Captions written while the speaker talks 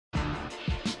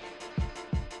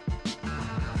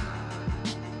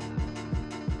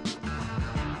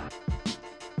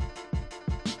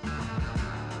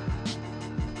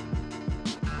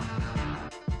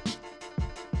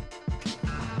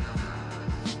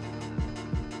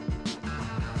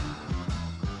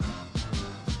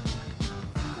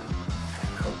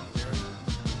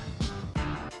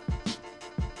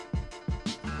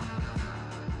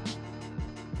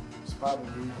poppin',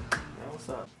 B? Man, what's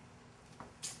up?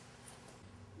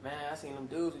 Man, I seen them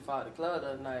dudes we fought at the club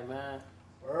the other night, man.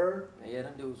 Word? Yeah,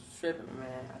 them dudes was tripping,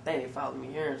 man. I think they followed me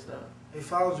here and stuff. They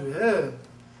followed you here?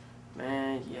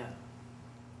 Man, yeah.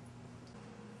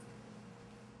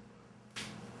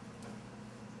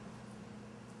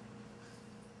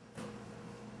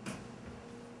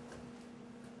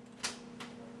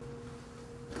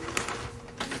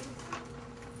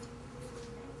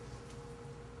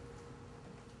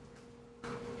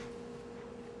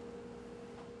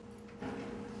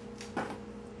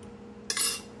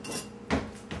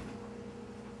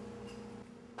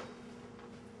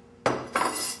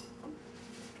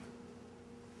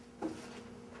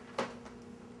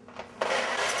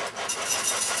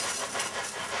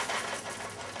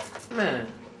 Man,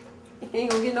 he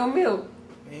ain't gonna get no milk.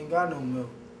 We ain't got no milk.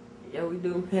 Yeah, we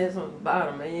do pants on the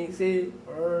bottom, man. You ain't see it?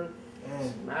 Word?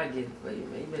 Man. I get it for you,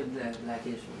 man. You better black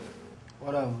issue, man.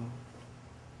 Whatever.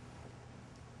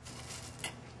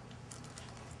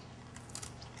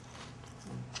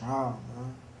 Wow,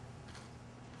 man.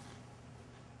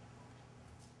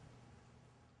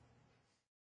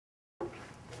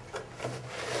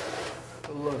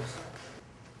 Good looks.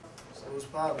 So what's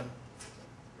poppin'?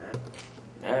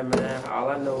 Hey, man, all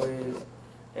I know is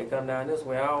they come down this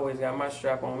way. I always got my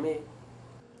strap on me.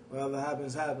 Whatever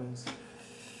happens, happens.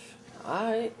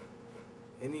 Alright.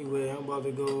 Anyway, I'm about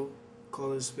to go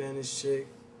call a Spanish chick.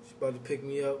 She about to pick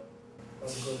me up.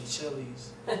 About to go to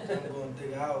Chili's. I'm going to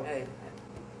dig her out. Hey,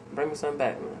 bring me something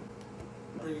back, man.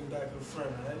 Bring you back a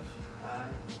friend, right?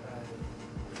 Alright.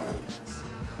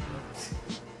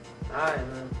 Alright. Alright,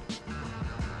 man.